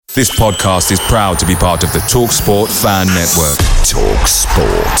This podcast is proud to be part of the TalkSport Fan Network.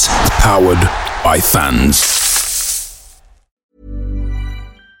 TalkSport. Powered by fans.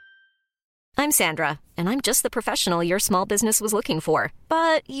 I'm Sandra, and I'm just the professional your small business was looking for.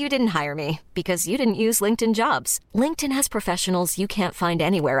 But you didn't hire me because you didn't use LinkedIn Jobs. LinkedIn has professionals you can't find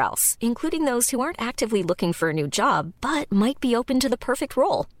anywhere else, including those who aren't actively looking for a new job, but might be open to the perfect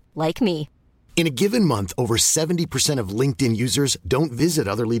role, like me. In a given month, over 70% of LinkedIn users don't visit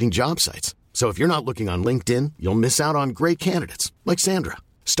other leading job sites. So if you're not looking on LinkedIn, you'll miss out on great candidates like Sandra.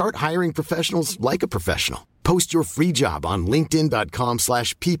 Start hiring professionals like a professional. Post your free job on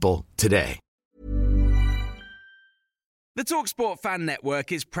linkedin.com/people today. The TalkSport Fan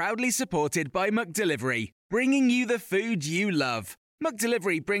Network is proudly supported by McDelivery, bringing you the food you love.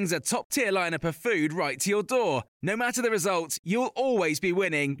 McDelivery brings a top-tier lineup of food right to your door. No matter the result, you'll always be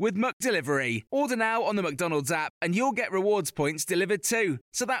winning with McDelivery. Order now on the McDonald's app and you'll get rewards points delivered too.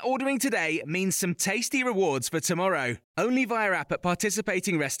 So that ordering today means some tasty rewards for tomorrow. Only via app at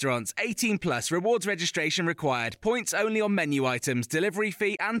participating restaurants. 18 plus. Rewards registration required. Points only on menu items. Delivery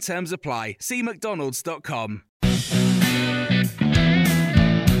fee and terms apply. See mcdonalds.com.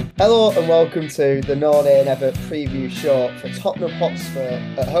 Hello and welcome to the No Nay Never preview show for Tottenham Hotspur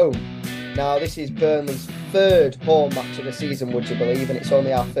at home. Now, this is Burnley's third home match of the season, would you believe? And it's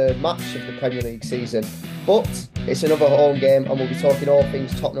only our third match of the Premier League season. But it's another home game and we'll be talking all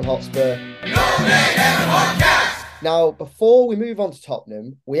things Tottenham Hotspur. No Nay Never podcast! Now, before we move on to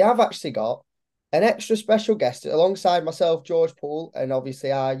Tottenham, we have actually got an extra special guest alongside myself, George Poole, and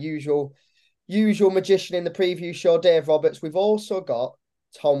obviously our usual magician in the preview show, Dave Roberts. We've also got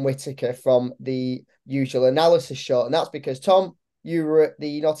Tom Whittaker from the Usual Analysis Show. And that's because, Tom, you were at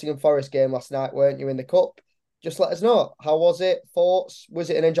the Nottingham Forest game last night, weren't you, in the Cup? Just let us know. How was it? Thoughts? Was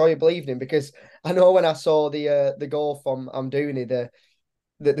it an enjoyable evening? Because I know when I saw the goal from Amdouni,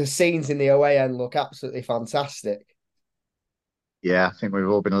 the scenes in the away end look absolutely fantastic. Yeah, I think we've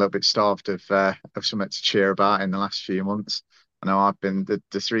all been a little bit starved of something to cheer about in the last few months. I know I've been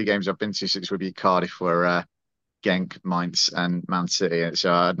the three games I've been to since we beat Cardiff were Genk, Mainz and Man City.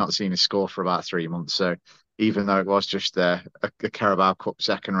 So I'd not seen a score for about 3 months. So even though it was just a Carabao Cup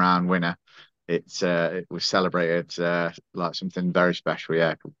second round winner, it was celebrated like something very special.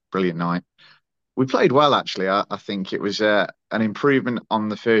 Yeah, brilliant night. We played well, actually. I think it was an improvement on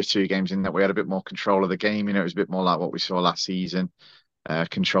the first two games in that we had a bit more control of the game. You know, it was a bit more like what we saw last season,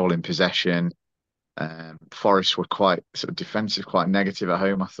 controlling possession. Forest were quite sort of defensive, quite negative at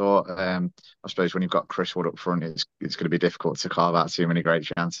home, I thought. I suppose when you've got Chris Wood up front, it's going to be difficult to carve out too many great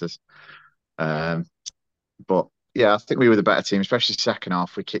chances. But yeah, I think we were the better team, especially second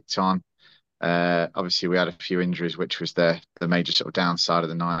half. We kicked on. Obviously, we had a few injuries, which was the major sort of downside of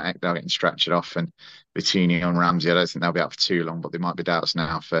the night. Ekdal getting stretched off, and Vitinha and Ramsey, I don't think they'll be out for too long, but there might be doubts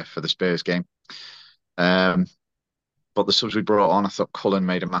now for the Spurs game. But the subs we brought on, I thought Cullen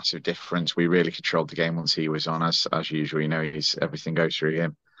made a massive difference. We really controlled the game once he was on, as usual. You know, everything goes through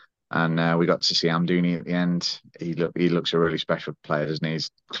him. And we got to see Amdouni at the end. He looks a really special player, doesn't he?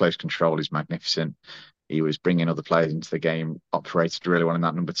 His close control is magnificent. He was bringing other players into the game, operated really well in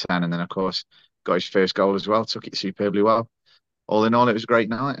that number 10. And then, of course, got his first goal as well, took it superbly well. All in all, it was a great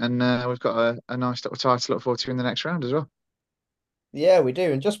night. And we've got a nice little tie to look forward to in the next round as well. Yeah, we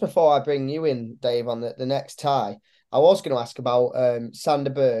do. And just before I bring you in, Dave, on the next tie, I was going to ask about Sander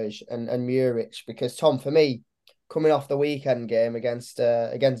Berge and Muric, because, Tom, for me, coming off the weekend game against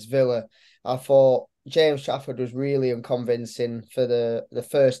Villa, I thought James Trafford was really unconvincing for the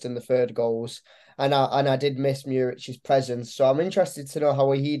first and the third goals. And I did miss Muric's presence. So I'm interested to know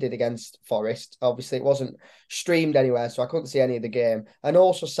how he did against Forest. Obviously, it wasn't streamed anywhere, so I couldn't see any of the game. And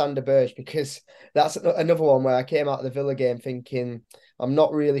also Sander Berge, because that's another one where I came out of the Villa game thinking, I'm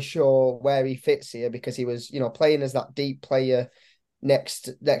not really sure where he fits here, because he was, playing as that deep player next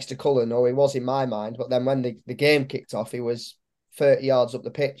to Cullen, or he was in my mind. But then when the game kicked off, he was 30 yards up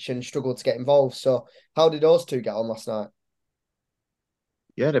the pitch and struggled to get involved. So how did those two get on last night?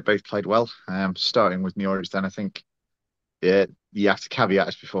 Yeah, they both played well. Starting with Muric, then I think you have to caveat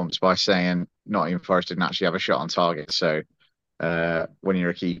his performance by saying Nottingham Forest didn't actually have a shot on target. So when you're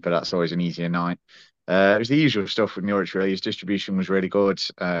a keeper, that's always an easier night. It was the usual stuff with Muric, really. His distribution was really good,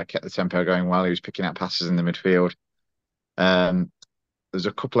 kept the tempo going well. He was picking up passes in the midfield. There's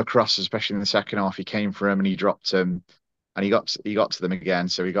a couple of crosses, especially in the second half. He came for him and he dropped him, and he got to them again.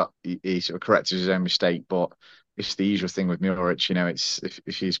 So he sort of corrected his own mistake, but it's the usual thing with Muric. It's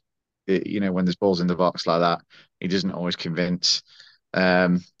if he's when there's balls in the box like that, he doesn't always convince.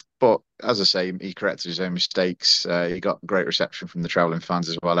 But as I say, he corrected his own mistakes. He got great reception from the travelling fans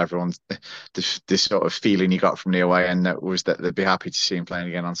as well. Everyone, this sort of feeling he got from the away end was that they'd be happy to see him playing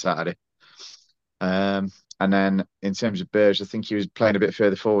again on Saturday. And then in terms of Burge, I think he was playing a bit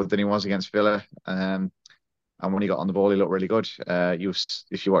further forward than he was against Villa. And when he got on the ball, he looked really good.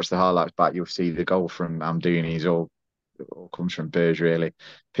 If you watch the highlights back, you'll see the goal from Amdouni. All comes from Burge, really.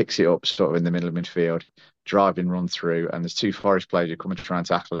 Picks it up sort of in the middle of midfield, driving run through, and there's two Forest players who come and try and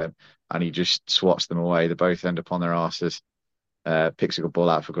tackle him, and he just swats them away. They both end up on their arses. Picks a good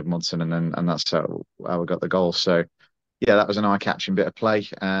ball out for Goodmanson, and that's how we got the goal. So yeah, that was an eye-catching bit of play.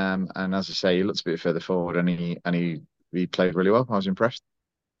 And as I say, he looks a bit further forward, and he played really well. I was impressed.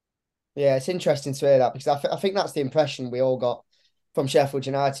 Yeah, it's interesting to hear that because I think that's the impression we all got from Sheffield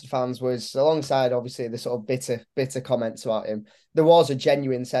United fans was alongside obviously the sort of bitter comments about him. There was a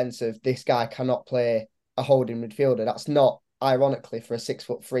genuine sense of this guy cannot play a holding midfielder. That's not, ironically, for a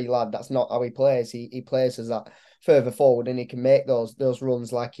 6'3" lad. That's not how he plays. He plays as that further forward, and he can make those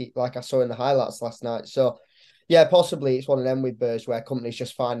runs like I saw in the highlights last night. So yeah, possibly it's one of them with Burge where companies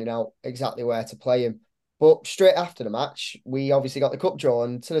just finding out exactly where to play him. But straight after the match, we obviously got the cup draw,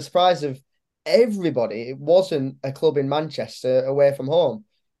 and to the surprise of everybody, it wasn't a club in Manchester away from home.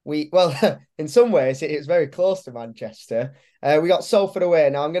 In some ways, it was very close to Manchester. We got Salford away.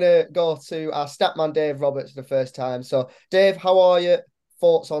 Now I'm going to go to our statman, Dave Roberts, for the first time. So, Dave, how are you?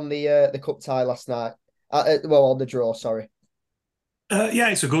 Thoughts on the cup tie last night? On the draw, sorry. Yeah,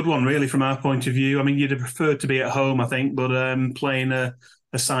 it's a good one, really, from our point of view. I mean, you'd have preferred to be at home, I think, but playing a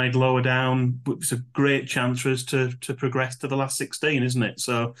side lower down was a great chance for us to progress to the last 16, isn't it?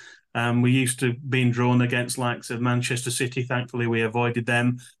 So we used to being drawn against likes of Manchester City. Thankfully, we avoided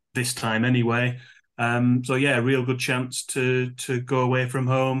them this time anyway. So yeah, a real good chance to go away from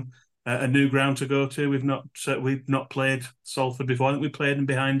home, a new ground to go to. We've not played Salford before. I think we played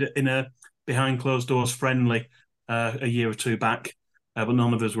them in a behind closed doors friendly a year or two back. But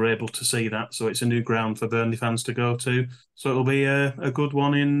none of us were able to see that. So it's a new ground for Burnley fans to go to. So it'll be a good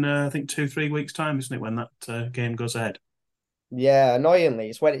one in, I think, 2-3 weeks' time, isn't it, when that game goes ahead? Yeah, annoyingly,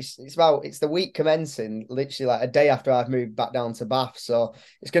 it's the week commencing, literally like a day after I've moved back down to Bath. So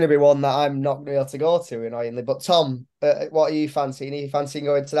it's going to be one that I'm not going to be able to go to, annoyingly. But Tom, what are you fancying? Are you fancying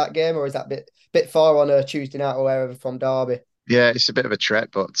going to that game, or is that bit far on a Tuesday night or wherever from Derby? Yeah, it's a bit of a trek,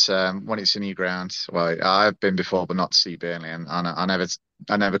 but when it's a new ground, well, I've been before, but not to see Burnley, and I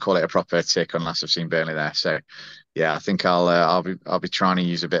never call it a proper tick unless I've seen Burnley there. So, yeah, I think I'll be trying to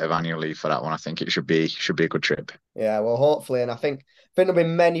use a bit of annual leave for that one. I think it should be a good trip. Yeah, well, hopefully, and I think there'll be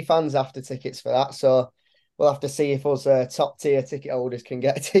many fans after tickets for that. So we'll have to see if us top tier ticket holders can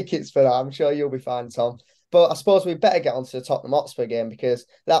get tickets for that. I'm sure you'll be fine, Tom. But I suppose we better get on to the Tottenham Hotspur game because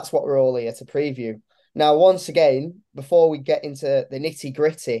that's what we're all here to preview. Now, once again, before we get into the nitty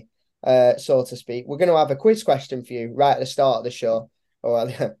gritty, so to speak, we're going to have a quiz question for you right at the start of the show, or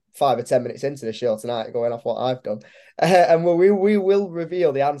 5 or 10 minutes into the show tonight, going off what I've done. And we will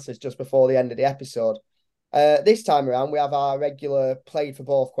reveal the answers just before the end of the episode. This time around, we have our regular played for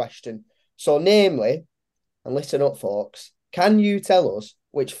both question. So, namely, and listen up, folks, can you tell us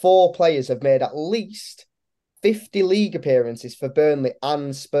which 4 players have made at least 50 league appearances for Burnley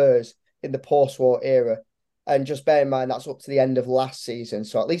and Spurs in the post-war era? And just bear in mind, that's up to the end of last season.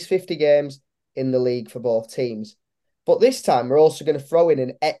 So at least 50 games in the league for both teams. But this time, we're also going to throw in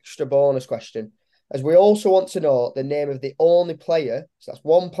an extra bonus question, as we also want to know the name of the only player, so that's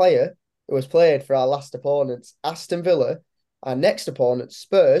one player, who has played for our last opponents, Aston Villa, our next opponent,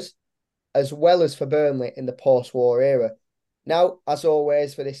 Spurs, as well as for Burnley in the post-war era. Now, as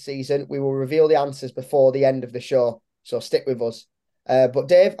always for this season, we will reveal the answers before the end of the show, so stick with us. But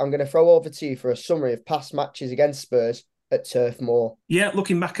Dave, I'm going to throw over to you for a summary of past matches against Spurs at Turf Moor. Yeah,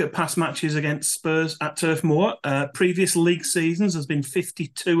 looking back at past matches against Spurs at Turf Moor, previous league seasons, there's been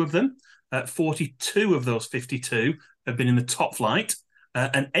 52 of them. 42 of those 52 have been in the top flight,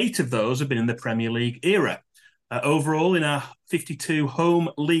 and 8 of those have been in the Premier League era. Overall, in our 52 home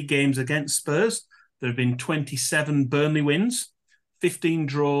league games against Spurs, there have been 27 Burnley wins, 15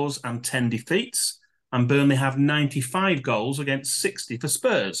 draws and 10 defeats, and Burnley have 95 goals against 60 for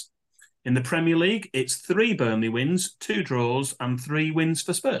Spurs. In the Premier League, it's 3 Burnley wins, 2 draws, and 3 wins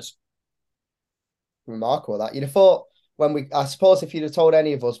for Spurs. Remarkable that. You'd have thought I suppose if you'd have told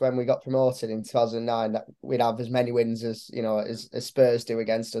any of us when we got promoted in 2009 that we'd have as many wins as Spurs do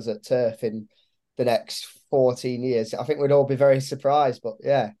against us at Turf in the next 14 years, I think we'd all be very surprised. But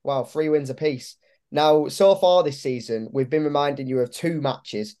yeah, wow, 3 wins apiece. Now, so far this season, we've been reminding you of 2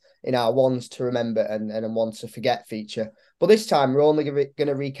 matches in our ones to remember and one to forget feature. But this time, we're only going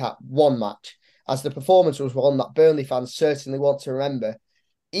to recap one match, as the performance was one that Burnley fans certainly want to remember.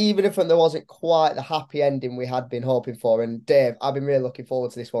 even if there wasn't quite the happy ending we had been hoping for. And Dave, I've been really looking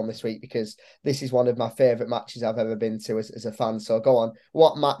forward to this one this week because this is one of my favourite matches I've ever been to as a fan. So go on,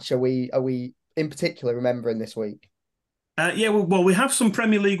 what match are we in particular remembering this week? Well, we have some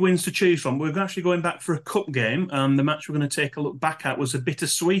Premier League wins to choose from. We're actually going back for a cup game, and the match we're going to take a look back at was a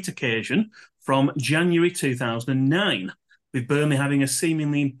bittersweet occasion from January 2009, with Burnley having a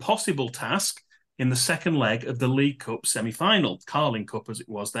seemingly impossible task in the second leg of the League Cup semi-final, Carling Cup as it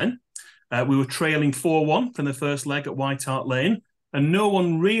was then. We were trailing 4-1 from the first leg at White Hart Lane, and no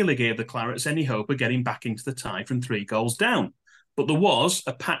one really gave the Clarets any hope of getting back into the tie from 3 goals down. But there was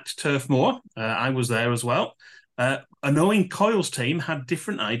a packed Turf Moor. I was there as well. Knowing Coyle's team had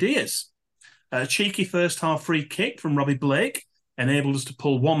different ideas. A cheeky first half free kick from Robbie Blake enabled us to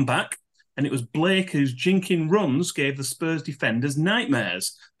pull one back, and it was Blake whose jinking runs gave the Spurs defenders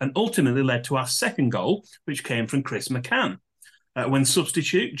nightmares and ultimately led to our second goal, which came from Chris McCann. When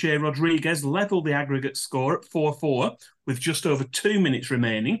substitute Jay Rodriguez levelled the aggregate score at 4-4 with just over 2 minutes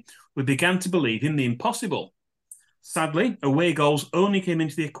remaining, we began to believe in the impossible. Sadly, away goals only came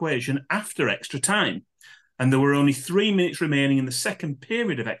into the equation after extra time, and there were only 3 minutes remaining in the second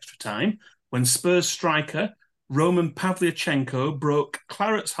period of extra time when Spurs striker Roman Pavlyuchenko broke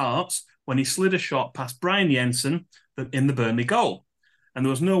Claret's hearts when he slid a shot past Brian Jensen in the Burnley goal. And there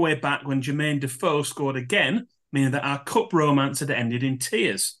was no way back when Jermaine Defoe scored again, meaning that our cup romance had ended in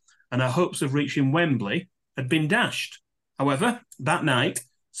tears and our hopes of reaching Wembley had been dashed. However, that night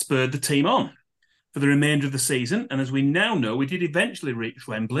spurred the team on for the remainder of the season, and as we now know, we did eventually reach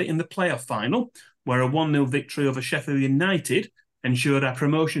Wembley in the playoff final, where a 1-0 victory over Sheffield United ensured our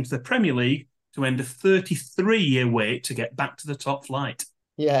promotion to the Premier League to end a 33-year wait to get back to the top flight.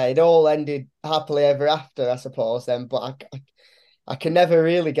 Yeah, it all ended happily ever after, I suppose, then, but I can never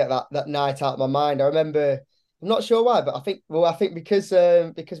really get that night out of my mind. I remember, I'm not sure why, but I think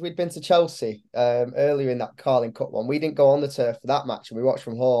because we'd been to Chelsea earlier in that Carling Cup one, we didn't go on the turf for that match and we watched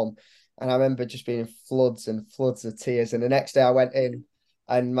from home. And I remember just being floods and floods of tears. And the next day I went in,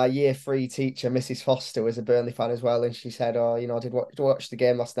 and my year 3 teacher, Mrs. Foster, was a Burnley fan as well. And she said, "Oh, I did watch the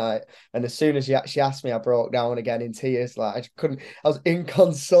game last night." And as soon as she asked me, I broke down again in tears. Like I was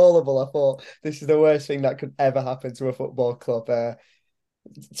inconsolable. I thought this is the worst thing that could ever happen to a football club.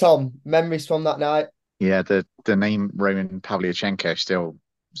 Tom, memories from that night? Yeah, the name Roman Pavlyuchenko still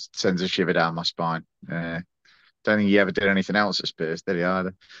sends a shiver down my spine. Don't think he ever did anything else at Spurs, did he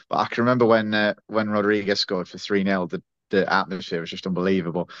either? But I can remember when Rodriguez scored for 3-0, the atmosphere was just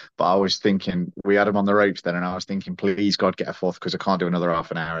unbelievable. But I was thinking, we had him on the ropes then, and I was thinking, please God, get a fourth, because I can't do another half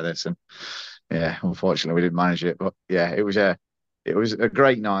an hour of this. And yeah, unfortunately we didn't manage it. But yeah, it was a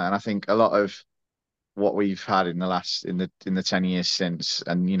great night, and I think a lot of what we've had in the 10 years since,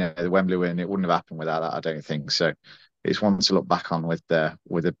 and the Wembley win, it wouldn't have happened without that, I don't think. So it's one to look back on with a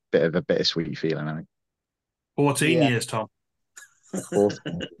bit of a bittersweet feeling, I think. 14 years, Tom.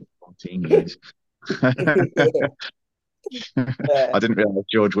 14 years. I didn't realise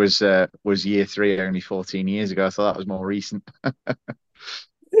George was year 3 only 14 years ago. I thought that was more recent. I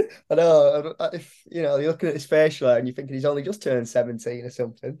know. If you're looking at his facial and you're thinking he's only just turned 17 or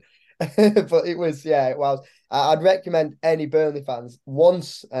something. But it was. I'd recommend any Burnley fans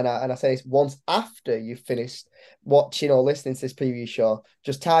once, and I say this once after you've finished watching or listening to this preview show,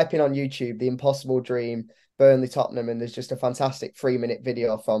 just type in on YouTube "The Impossible Dream Burnley Tottenham," and there's just a fantastic 3-minute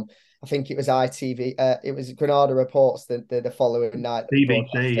video from, I think it was ITV. It was Granada Reports the following night.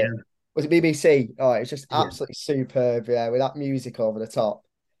 BBC, yeah. Was it BBC? Oh, it was just absolutely superb, yeah, with that music over the top.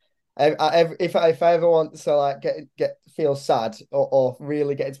 If I ever want to get feel sad or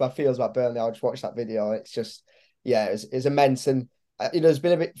really get into my feels about Burnley, I'll just watch that video. It's just, it's immense. And there's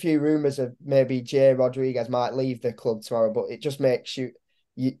been a few rumours of maybe Jay Rodriguez might leave the club tomorrow, but it just makes you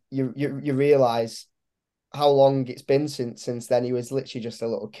realise how long it's been since then. He was literally just a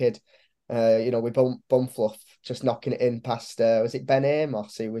little kid, with Bumfluff just knocking it in past, was it Ben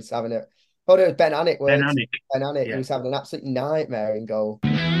Amos who was having it? Oh no, it was Ben Anick. Ben Anick, yeah. He was having an absolute nightmare in goal.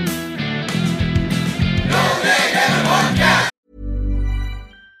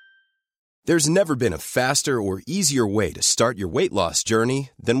 There's never been a faster or easier way to start your weight loss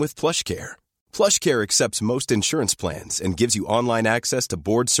journey than with PlushCare. PlushCare accepts most insurance plans and gives you online access to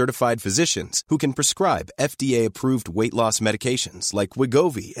board-certified physicians who can prescribe FDA-approved weight loss medications like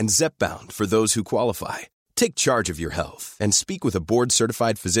Wegovy and Zepbound for those who qualify. Take charge of your health and speak with a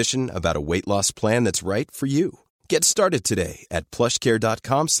board-certified physician about a weight loss plan that's right for you. Get started today at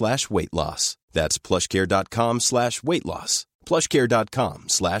plushcare.com/weight-loss. That's plushcare.com/weight-loss.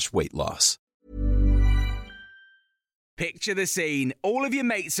 plushcare.com/weight-loss. Picture the scene. All of your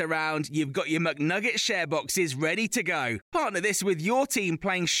mates around, you've got your McNugget share boxes ready to go. Partner this with your team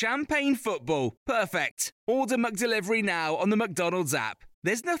playing champagne football. Perfect. Order McDelivery now on the McDonald's app.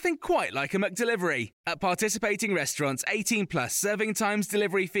 There's nothing quite like a McDelivery. At participating restaurants, 18 plus, serving times,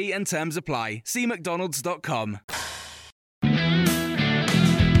 delivery fee and terms apply. See mcdonalds.com.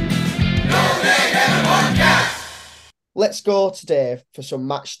 Let's go to Dave for some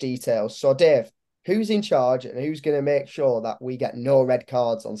match details. So, Dave, who's in charge and who's going to make sure that we get no red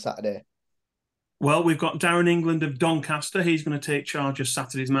cards on Saturday? Well, we've got Darren England of Doncaster. He's going to take charge of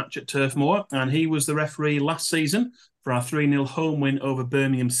Saturday's match at Turf Moor, and he was the referee last season for our 3-0 home win over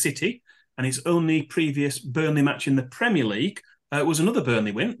Birmingham City. And his only previous Burnley match in the Premier League was another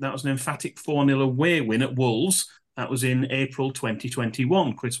Burnley win. That was an emphatic 4-0 away win at Wolves. That was in April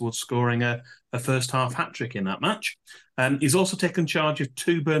 2021. Chris Wood scoring a first-half hat-trick in that match. He's also taken charge of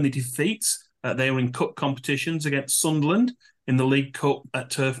 2 Burnley defeats. They were in cup competitions against Sunderland in the League Cup at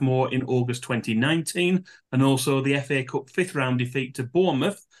Turf Moor in August 2019, and also the FA Cup 5th round defeat to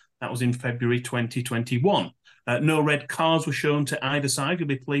Bournemouth. That was in February 2021. No red cards were shown to either side, you'll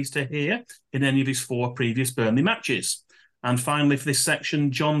be pleased to hear, in any of his 4 previous Burnley matches. And finally, for this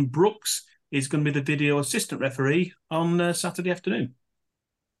section, John Brooks is going to be the video assistant referee on Saturday afternoon.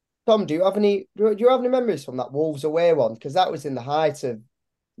 Tom, do you have any memories from that Wolves away one? Because that was in the height of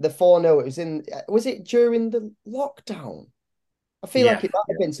the 4-0. Was it during the lockdown? I feel like it might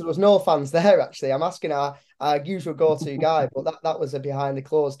have been, so there was no fans there, actually. I'm asking our usual go-to guy, but that was a behind the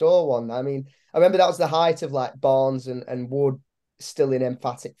closed door one. I mean, I remember that was the height of like Barnes and Wood still in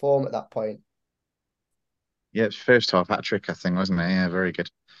emphatic form at that point. Yeah, it's first half hat trick, I think, wasn't it? Yeah, very good.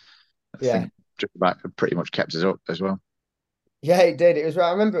 I think back pretty much kept us up as well. Yeah, it did. It was.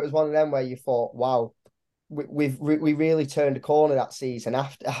 I remember it was one of them where you thought, "Wow, we really turned a corner that season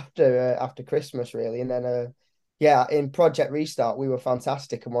after Christmas, really." And then, in Project Restart, we were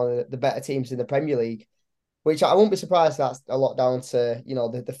fantastic and one of the better teams in the Premier League. Which I won't be surprised that's a lot down to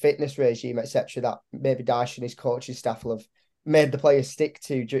the fitness regime, etc. That maybe Dyche and his coaching staff will have made the players stick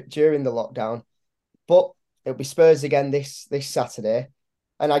to during the lockdown. But it'll be Spurs again this Saturday.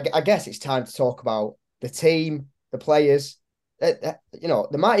 And I guess it's time to talk about the team, the players. There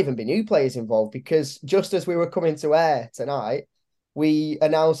might even be new players involved, because just as we were coming to air tonight, we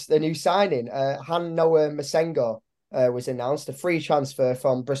announced a new signing. Han Noah Masengo was announced, a free transfer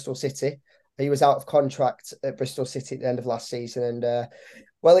from Bristol City. He was out of contract at Bristol City at the end of last season. And,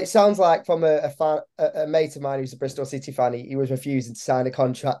 it sounds like from a mate of mine who's a Bristol City fan, he was refusing to sign a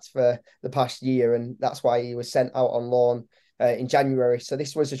contract for the past year. And that's why he was sent out on loan in January. So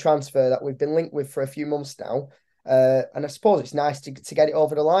this was a transfer that we've been linked with for a few months now. And I suppose it's nice to get it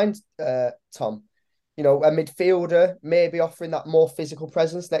over the line, Tom. A midfielder maybe offering that more physical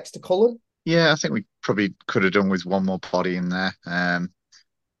presence next to Cullen. Yeah, I think we probably could have done with one more body in there.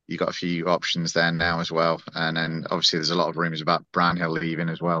 You got a few options there now as well. And then obviously there's a lot of rumours about Brownhill leaving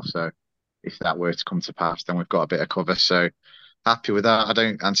as well. So if that were to come to pass, then we've got a bit of cover. So happy with that. I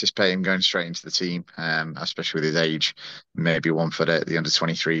don't anticipate him going straight into the team, especially with his age. Maybe one for the under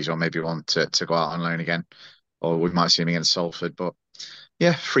 23s, or maybe one to go out on loan again. Or we might see him against Salford. But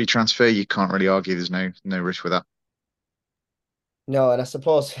yeah, free transfer, you can't really argue. There's no risk with that. No, and I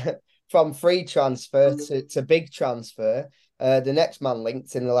suppose from free transfer to big transfer, the next man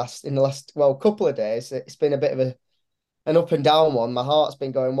linked in the last couple of days, it's been a bit of an up and down one. My heart's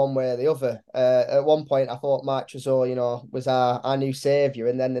been going one way or the other. At one point, I thought Mike Trezor, was our new saviour,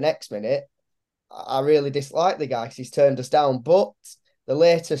 and then the next minute, I really dislike the guy because he's turned us down. But the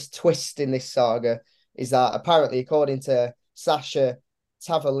latest twist in this saga is that apparently, according to Sasha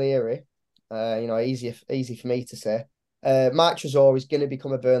Tavalieri, easy for me to say, Mike Trezor is going to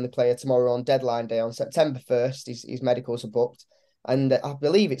become a Burnley player tomorrow on deadline day on September 1st. His medicals are booked. And I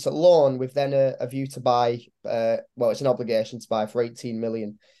believe it's a loan with then a view to buy, it's an obligation to buy for 18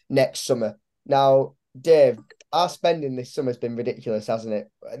 million next summer. Now, Dave, our spending this summer has been ridiculous, hasn't it?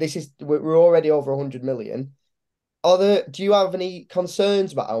 We're already over 100 million. Do you have any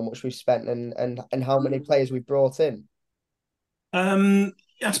concerns about how much we've spent and how many players we've brought in?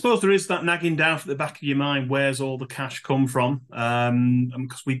 I suppose there is that nagging doubt at the back of your mind. Where's all the cash come from?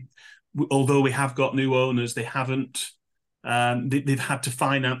 Because although we have got new owners, they haven't. They've had to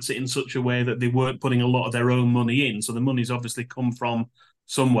finance it in such a way that they weren't putting a lot of their own money in. So the money's obviously come from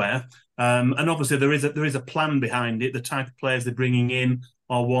somewhere. And obviously there is a plan behind it. The type of players they're bringing in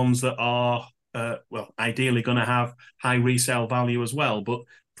are ones that are, ideally going to have high resale value as well. But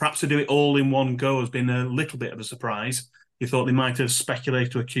perhaps to do it all in one go has been a little bit of a surprise. You thought they might have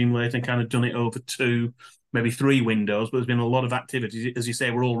speculated to accumulate and kind of done it over 2, maybe 3 windows, but there's been a lot of activity. As you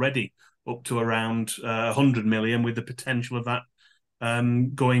say, we're already up to around 100 million, with the potential of that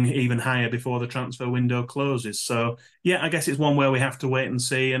going even higher before the transfer window closes. So, yeah, I guess it's one where we have to wait and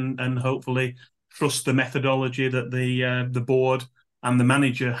see, and hopefully trust the methodology that the board and the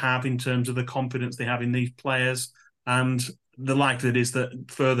manager have in terms of the confidence they have in these players. And the likelihood is that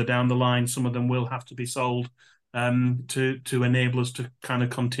further down the line, some of them will have to be sold to enable us to kind of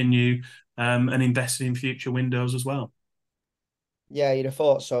continue and invest in future windows as well. Yeah, you'd have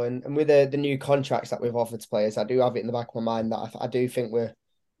thought so. And with the new contracts that we've offered to players, I do have it in the back of my mind that I do think we're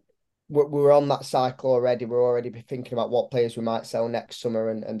on that cycle already. We're already thinking about what players we might sell next summer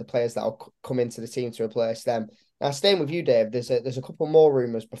and the players that will come into the team to replace them. Now, staying with you, Dave, there's a couple more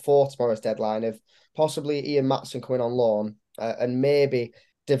rumours before tomorrow's deadline of possibly Ian Maatsen coming on loan and maybe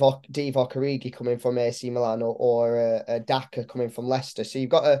Divock Origi coming from AC Milan or Daka coming from Leicester. So you've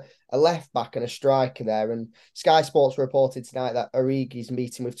got a left back and a striker there. And Sky Sports reported tonight that Origi's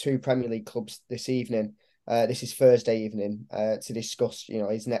meeting with 2 Premier League clubs this evening. This is Thursday evening to discuss,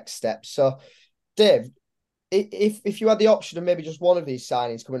 his next steps. So, Dave, if you had the option of maybe just one of these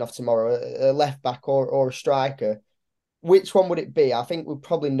signings coming off tomorrow, a left back or a striker, which one would it be? I think we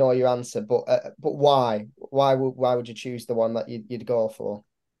probably know your answer, but why? Why would you choose the one that you'd go for?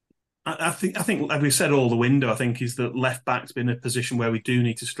 I think, like we've said all the window, I think is that left back's been a position where we do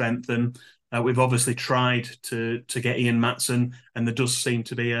need to strengthen. We've obviously tried to get Ian Maatsen, and there does seem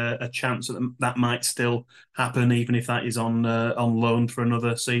to be a chance that might still happen, even if that is on loan for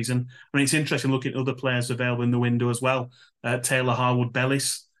another season. I mean, it's interesting looking at other players available in the window as well. Taylor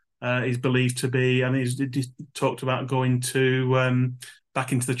Harwood-Bellis is believed to be, I mean, he's talked about going to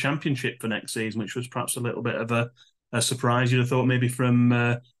back into the Championship for next season, which was perhaps a little bit of a surprise. You'd have thought maybe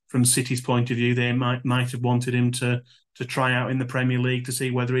from City's point of view, they might have wanted him to try out in the Premier League to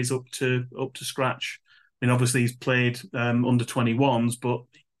see whether he's up to scratch. I mean, obviously he's played under 21s, but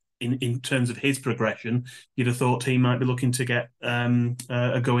in terms of his progression, you'd have thought he might be looking to get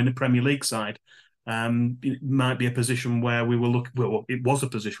a go in the Premier League side. It might be a position where we will look. Well, it was a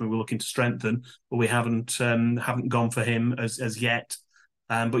position we were looking to strengthen, but we haven't gone for him as yet.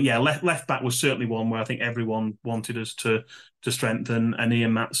 But yeah, left back was certainly one where I think everyone wanted us to strengthen, and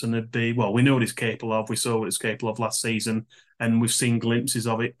Ian Maatsen would be, well, we know what he's capable of. We saw what he's capable of last season, and we've seen glimpses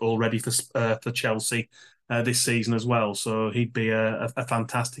of it already for Chelsea this season as well. So he'd be a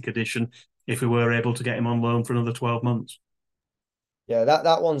fantastic addition if we were able to get him on loan for another 12 months. Yeah,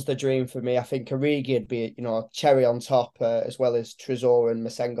 that one's the dream for me. I think Origi would be, a cherry on top, as well as Trezor and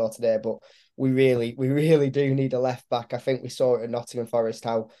Masengo today. But we really do need a left back. I think we saw it at Nottingham Forest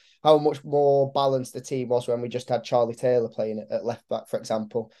how much more balanced the team was when we just had Charlie Taylor playing at left back, for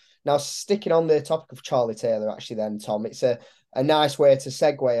example. Now, sticking on the topic of Charlie Taylor, actually, then Tom, it's a nice way to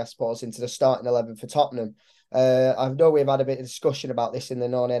segue, I suppose, into the starting 11 for Tottenham. I know we've had a bit of discussion about this in the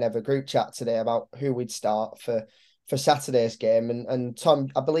No Nay Never group chat today about who we'd start for Saturday's game. And Tom,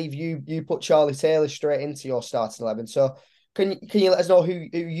 I believe you put Charlie Taylor straight into your starting 11. So can you let us know who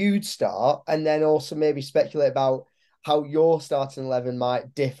you'd start, and then also maybe speculate about how your starting 11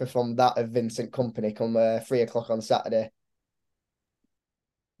 might differ from that of Vincent Kompany come 3:00 on Saturday?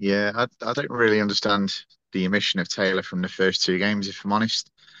 Yeah, I don't really understand the omission of Taylor from the first 2 games, if I'm honest.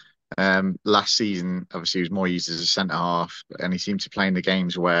 Last season, obviously, he was more used as a centre half, and he seemed to play in the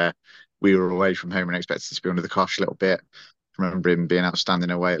games where we were away from home and expected to be under the cosh a little bit. I remember him being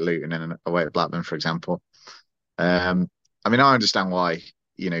outstanding away at Luton and away at Blackburn, for example. I mean, I understand why,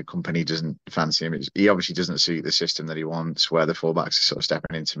 Kompany doesn't fancy him. He obviously doesn't suit the system that he wants, where the fullbacks are sort of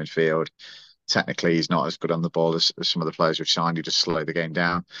stepping into midfield. Technically, he's not as good on the ball as some of the players we've signed who just slow the game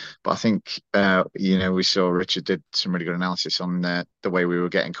down. But I think, we saw Richard did some really good analysis on the way we were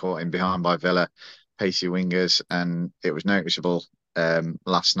getting caught in behind by Villa, pacey wingers, and it was noticeable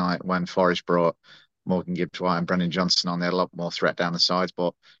last night when Forest brought Morgan Gibbs-White and Brennan Johnson on. They had a lot more threat down the sides,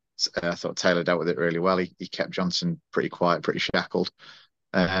 but I thought Taylor dealt with it really well. He kept Johnson pretty quiet, pretty shackled.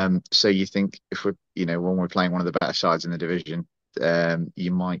 So you think if we're, when we're playing one of the better sides in the division,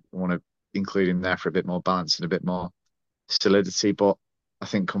 you might want to include him there for a bit more balance and a bit more solidity. But I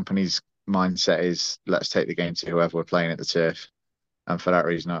think Kompany's mindset is let's take the game to whoever we're playing at the turf. And for that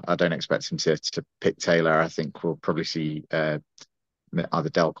reason, I don't expect him to pick Taylor. I think we'll probably see either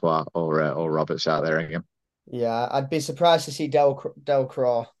Delcroix or Roberts out there again. Yeah, I'd be surprised to see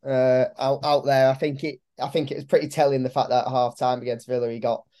Delcroix out there. I think it was pretty telling the fact that at half time against Villa he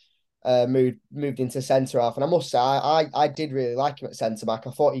got moved into centre half, and I must say I did really like him at centre back.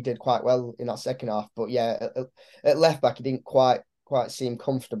 I thought he did quite well in that second half, but yeah, at left back he didn't quite seem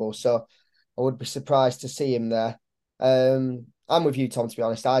comfortable. So I would be surprised to see him there. I'm with you, Tom. To be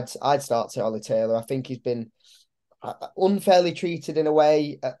honest, I'd start Charlie Taylor. I think he's been unfairly treated in a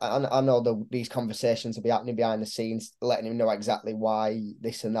way. I know these conversations will be happening behind the scenes, letting him know exactly why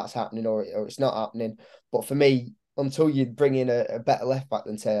this and that's happening or it's not happening. But for me, until you bring in a better left back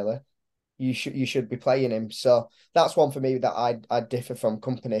than Taylor, you should be playing him. So that's one for me that I differ from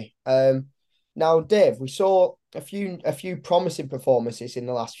Company. Now, Dave, we saw a few promising performances in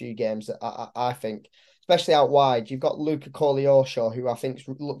the last few games that I think, especially out wide. You've got Luca Koleosho, who I think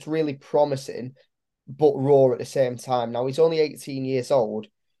looked really promising, but raw at the same time. Now he's only 18 years old.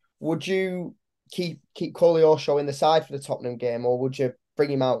 Would you keep Koleosho in the side for the Tottenham game, or would you bring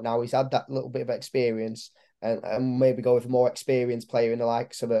him out now? He's had that little bit of experience and maybe go with a more experienced player in the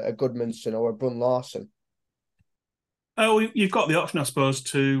likes of a Goodmanson or a Brun Larson. Oh, you've got the option, I suppose,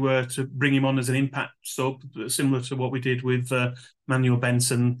 to bring him on as an impact sub, similar to what we did with Manuel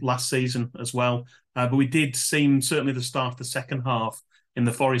Benson last season as well. But we did seem, certainly the start of the second half in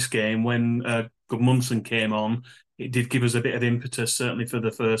the Forest game, when Goodmanson came on, it did give us a bit of impetus, certainly for the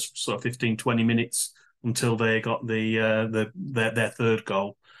first sort of 15, 20 minutes until they got their third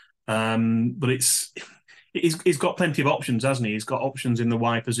goal. But he's got plenty of options, hasn't he? He's got options in the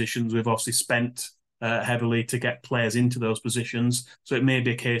wide positions. We've obviously spent heavily to get players into those positions. So it may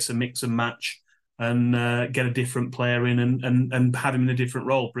be a case of mix and match and get a different player in and have him in a different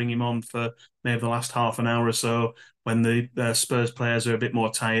role, bring him on for maybe the last half an hour or so when the Spurs players are a bit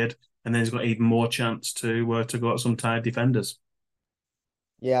more tired, and then he's got even more chance to go at some tired defenders.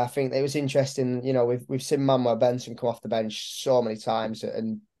 Yeah, I think it was interesting. You know, we've seen Manuel Benson come off the bench so many times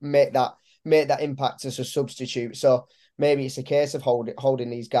and make that impact as a substitute. So maybe it's a case of holding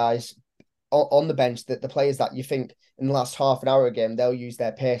these guys on the bench, that the players that you think in the last half an hour game, they'll use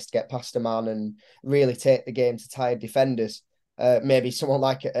their pace to get past a man and really take the game to tired defenders. Maybe someone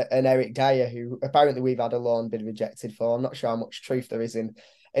like an Eric Dyer, who apparently we've had a loan been rejected for. I'm not sure how much truth there is in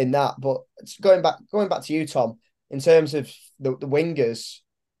that. But going back to you, Tom, in terms of the wingers,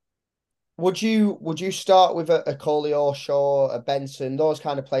 would you start with a Koleosho, a Benson, those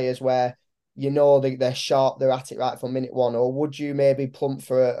kind of players where you know they're sharp, they're at it right from minute one, or would you maybe plump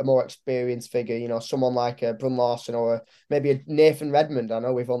for a more experienced figure, you know, someone like a Brun Larson or maybe a Nathan Redmond? I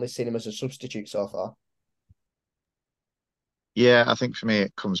know we've only seen him as a substitute so far. Yeah, I think for me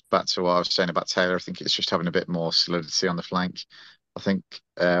it comes back to what I was saying about Taylor. I think it's just having a bit more solidity on the flank. I think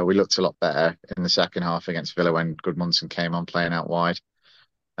we looked a lot better in the second half against Villa when Goodmanson came on playing out wide.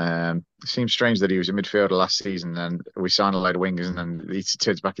 It seems strange that he was a midfielder last season and we signed a load of wingers and then he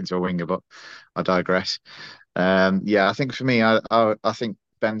turns back into a winger, but I digress. Yeah, I think for me, I think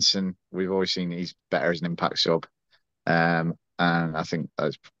Benson, we've always seen he's better as an impact sub. And I think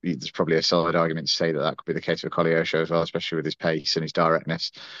there's probably a solid argument to say that could be the case with Koleosho as well, especially with his pace and his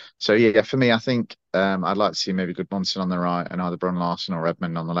directness. So yeah, for me, I think I'd like to see maybe Goodmanson on the right and either Brun Larson or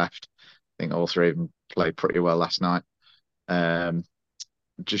Redmond on the left. I think all three of them played pretty well last night.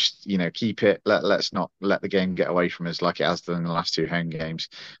 Just keep it. Let's not let the game get away from us like it has done in the last two home games.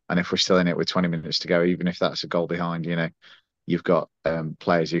 And if we're still in it with 20 minutes to go, even if that's a goal behind, you've got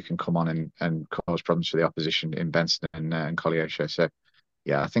players who can come on and cause problems for the opposition in Benson and Koleosho. So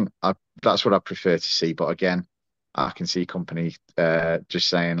yeah, I think that's what I prefer to see. But again, I can see Company just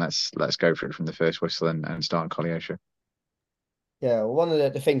saying let's go for it from the first whistle and start on Koleosho. Yeah, well, one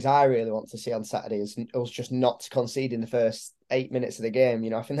of the things I really want to see on Saturday is us just not to concede in the first 8 minutes of the game.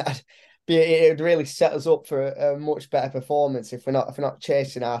 I think it would really set us up for a much better performance if we're not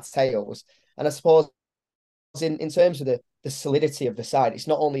chasing our tails. And I suppose in terms of the solidity of the side, it's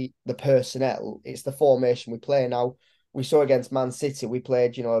not only the personnel, it's the formation we play. Now, we saw against Man City, we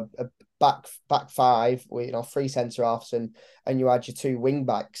played, a back five with, three centre halves and you had your two wing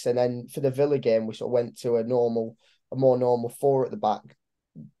backs. And then for the Villa game, we sort of went to a more normal four at the back.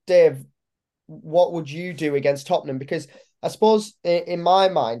 Dave, what would you do against Tottenham? Because I suppose in my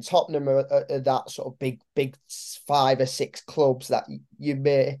mind, Tottenham are that sort of big 5 or 6 clubs that you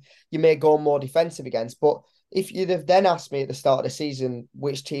may go more defensive against. But if you'd have then asked me at the start of the season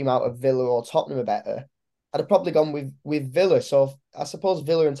which team out of Villa or Tottenham are better, I'd have probably gone with Villa. So I suppose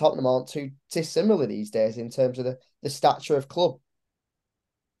Villa and Tottenham aren't too dissimilar these days in terms of the stature of club.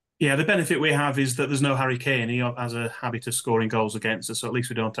 Yeah, the benefit we have is that there's no Harry Kane. He has a habit of scoring goals against us, so at least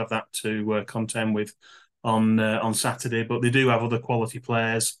we don't have that to contend with on Saturday. But they do have other quality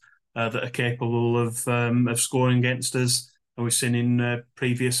players that are capable of scoring against us, and we've seen in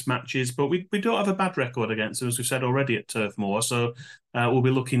previous matches. But we don't have a bad record against them, as we've said already at Turf Moor. So we'll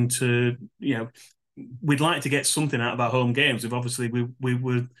be looking to, we'd like to get something out of our home games.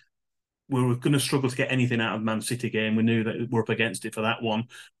 We we were going to struggle to get anything out of the Man City game. We knew that we're up against it for that one.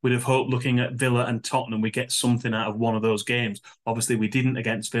 We'd have hoped looking at Villa and Tottenham, we get something out of one of those games. Obviously, we didn't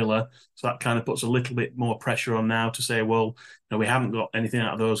against Villa, so that kind of puts a little bit more pressure on now to say, well, we haven't got anything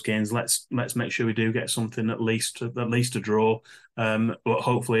out of those games. Let's make sure we do get something at least a draw, but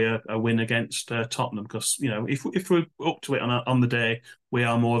hopefully a win against Tottenham, because if we're up to it on the day, we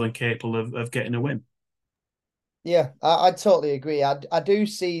are more than capable of getting a win. Yeah, I totally agree. I do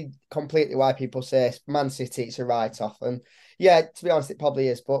see completely why people say Man City, it's a write-off. And yeah, to be honest, it probably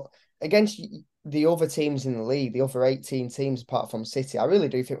is. But against the other teams in the league, the other 18 teams apart from City, I really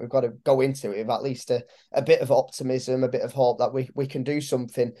do think we've got to go into it with at least a bit of optimism, a bit of hope that we can do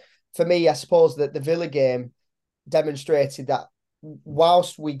something. For me, I suppose that the Villa game demonstrated that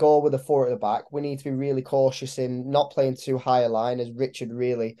whilst we go with a four at the back, we need to be really cautious in not playing too high a line, as Richard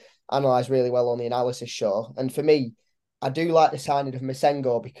really analysed really well on the analysis show. And for me, I do like the signing of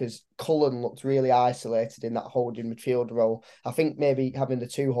Masengo because Cullen looked really isolated in that holding midfield role. I think maybe having the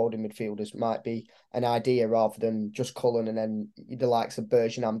two holding midfielders might be an idea rather than just Cullen and then the likes of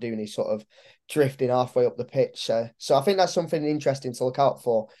Bergkamp doing his sort of drifting halfway up the pitch. So I think that's something interesting to look out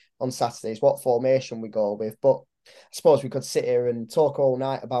for on Saturdays, what formation we go with. But I suppose we could sit here and talk all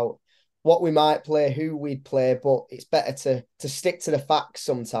night about what we might play, who we'd play, but it's better to stick to the facts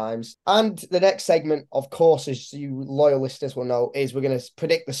sometimes. And the next segment, of course, as you loyal listeners will know, is we're going to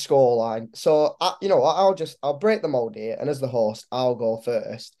predict the scoreline. So, I'll break the mold here, and as the host, I'll go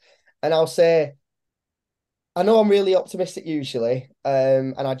first. And I'll say, I know I'm really optimistic usually,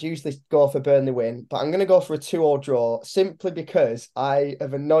 and I'd usually go for Burnley win, but I'm going to go for a 2-2 draw simply because I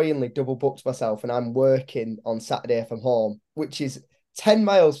have annoyingly double booked myself and I'm working on Saturday from home, which is 10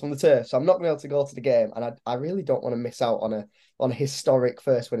 miles from the turf, so I'm not going to be able to go to the game, and I really don't want to miss out on a historic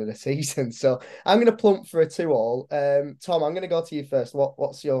first win of the season. So I'm going to plump for a 2-2. Tom, I'm going to go to you first.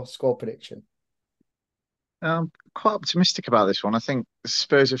 What's your score prediction? I'm quite optimistic about this one. I think the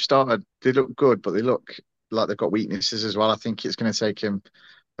Spurs have started, they look good, but they look like they've got weaknesses as well. I think it's going to take him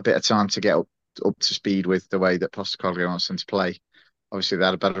a bit of time to get up to speed with the way that Postecoglou wants them to play. Obviously, they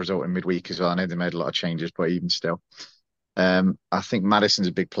had a better result in midweek as well. I know they made a lot of changes, but even still. I think Maddison's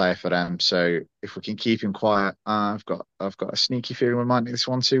a big player for them. So if we can keep him quiet, I've got a sneaky feeling we might make this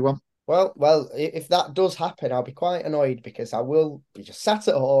 1-2-1. Well, if that does happen, I'll be quite annoyed because I will be just sat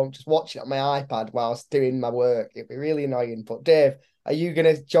at home, just watching it on my iPad whilst doing my work. It'd be really annoying. But Dave, are you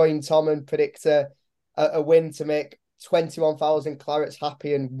going to join Tom and predict a win to make 21,000 Clarets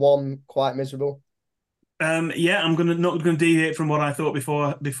happy and one quite miserable? Yeah, I'm not going to deviate from what I thought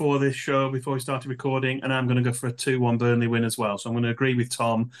before this show, before we started recording, and I'm going to go for a 2-1 Burnley win as well. So I'm going to agree with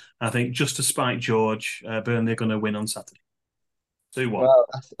Tom. I think just to spite George, Burnley are going to win on Saturday. 2-1.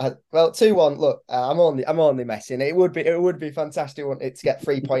 Well, 2-1. Look, I'm only messing. It would be fantastic, wouldn't it, to get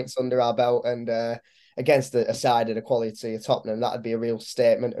 3 points under our belt and against a side of the quality of Tottenham. That'd be a real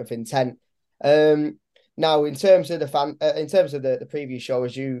statement of intent. Now, in terms of the preview show,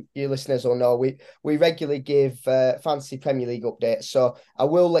 as you listeners will know, we regularly give fantasy Premier League updates. So I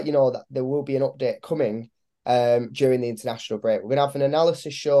will let you know that there will be an update coming during the international break. We're going to have an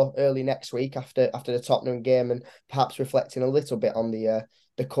analysis show early next week after the Tottenham game, and perhaps reflecting a little bit on the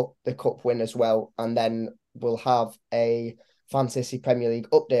cup win as well. And then we'll have a fantasy Premier League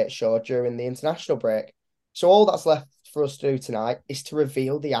update show during the international break. So all that's left for us to do tonight is to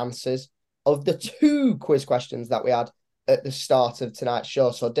reveal the answers of the 2 quiz questions that we had at the start of tonight's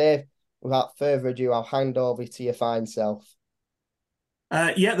show. So, Dave, without further ado, I'll hand over to your fine self.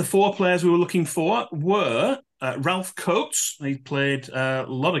 The 4 players we were looking for were Ralph Coates. He played a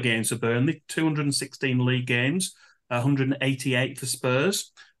lot of games for Burnley, 216 league games, 188 for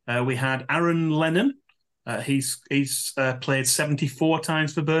Spurs. We had Aaron Lennon. He's played 74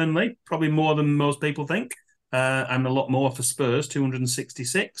 times for Burnley, probably more than most people think, and a lot more for Spurs,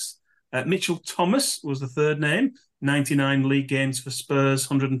 266. Mitchell Thomas was the third name, 99 league games for Spurs,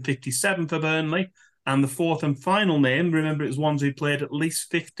 157 for Burnley. And the fourth and final name, remember it was ones who played at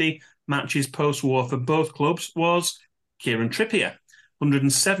least 50 matches post-war for both clubs, was Kieran Trippier,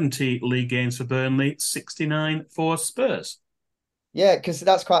 170 league games for Burnley, 69 for Spurs. Yeah, because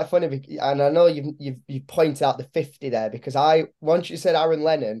that's quite funny, and I know you point out the 50 there, because once you said Aaron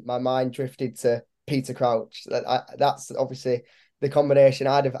Lennon, my mind drifted to Peter Crouch. That's obviously the combination.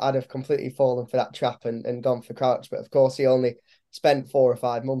 I'd have completely fallen for that trap and gone for Crouch, but of course he only spent 4 or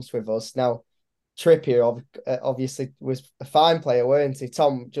 5 months with us. Now, Trippier obviously was a fine player, weren't he?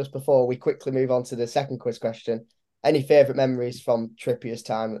 Tom, just before we quickly move on to the second quiz question, any favourite memories from Trippier's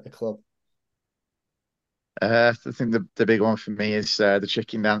time at the club? I think the big one for me is the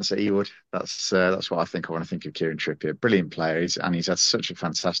chicken dance at Ewood. That's what I think of when I think of Kieran Trippier. Brilliant player, and he's had such a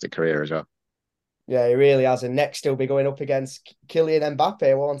fantastic career as well. Yeah, he really has. And next he'll be going up against Kylian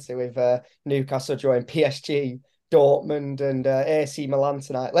Mbappe, won't he, with Newcastle drawing PSG, Dortmund and AC Milan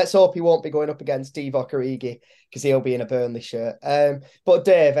tonight. Let's hope he won't be going up against Divock Origi because he'll be in a Burnley shirt. But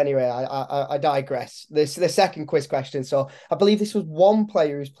Dave, anyway, I digress. This the second quiz question. So I believe this was one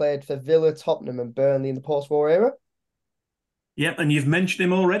player who's played for Villa, Tottenham and Burnley in the post-war era. Yep, and you've mentioned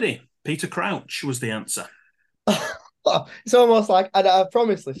him already. Peter Crouch was the answer. It's almost like, and I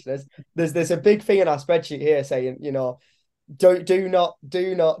promise listeners, there's a big thing in our spreadsheet here saying, do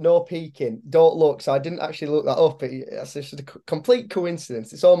not, no peeking, don't look. So I didn't actually look that up. It's just a complete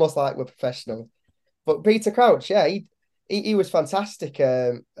coincidence. It's almost like we're professional. But Peter Crouch, yeah, he was fantastic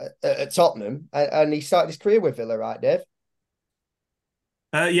at Tottenham, and he started his career with Villa, right, Dave?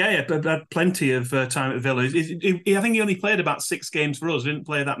 Yeah, but had plenty of time at Villa. I think he only played about 6 games for us. Didn't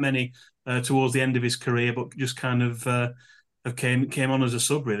play that many towards the end of his career, but just kind of came on as a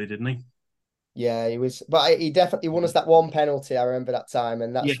sub, really, didn't he? Yeah, he was, but he definitely won us that one penalty. I remember that time,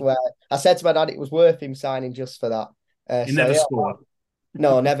 and that's where I said to my dad it was worth him signing just for that. He never scored.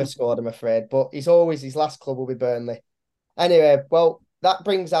 No, never scored, I'm afraid. But his last club will be Burnley. Anyway, well, that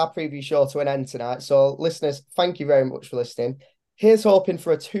brings our preview show to an end tonight. So, listeners, thank you very much for listening. Here's hoping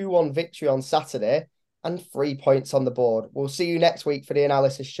for a 2-1 victory on Saturday and 3 points on the board. We'll see you next week for the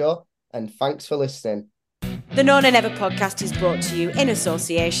analysis show, and thanks for listening. The No Nay Never podcast is brought to you in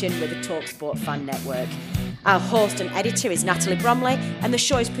association with the TalkSport Fan Network. Our host and editor is Natalie Bromley, and the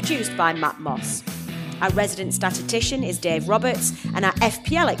show is produced by Matt Moss. Our resident statistician is Dave Roberts, and our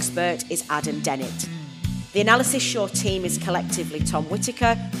FPL expert is Adam Dennett. The analysis show team is collectively Tom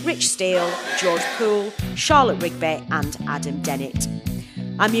Whittaker, Rich Steele, George Poole, Charlotte Rigby and Adam Dennett.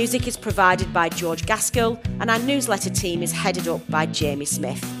 Our music is provided by George Gaskell, and our newsletter team is headed up by Jamie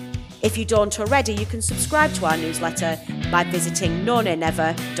Smith. If you don't already, you can subscribe to our newsletter by visiting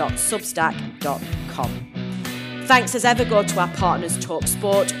nonaynever.substack.com. Thanks as ever go to our partners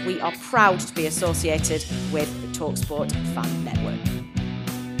TalkSport. We are proud to be associated with the TalkSport Fan Network.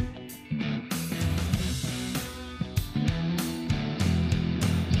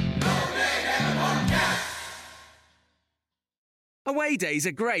 Away days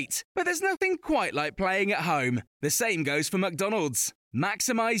are great, but there's nothing quite like playing at home. The same goes for McDonald's.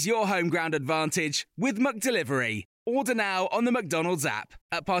 Maximise your home ground advantage with McDelivery. Order now on the McDonald's app.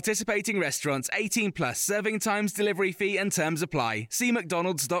 At participating restaurants, 18 plus serving times, delivery fee and terms apply. See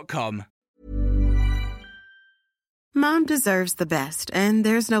mcdonalds.com. Mom deserves the best, and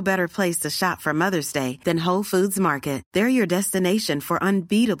there's no better place to shop for Mother's Day than Whole Foods Market. They're your destination for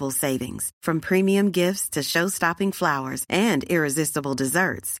unbeatable savings, from premium gifts to show-stopping flowers and irresistible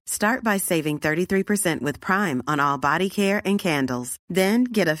desserts. Start by saving 33% with Prime on all body care and candles. Then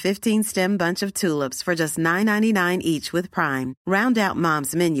get a 15-stem bunch of tulips for just $9.99 each with Prime. Round out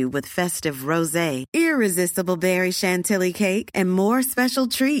Mom's menu with festive rosé, irresistible berry chantilly cake, and more special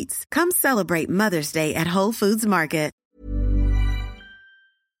treats. Come celebrate Mother's Day at Whole Foods Market.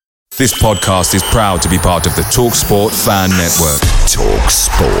 This podcast is proud to be part of the TalkSport Fan Network.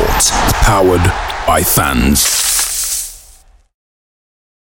 TalkSport. Powered by fans.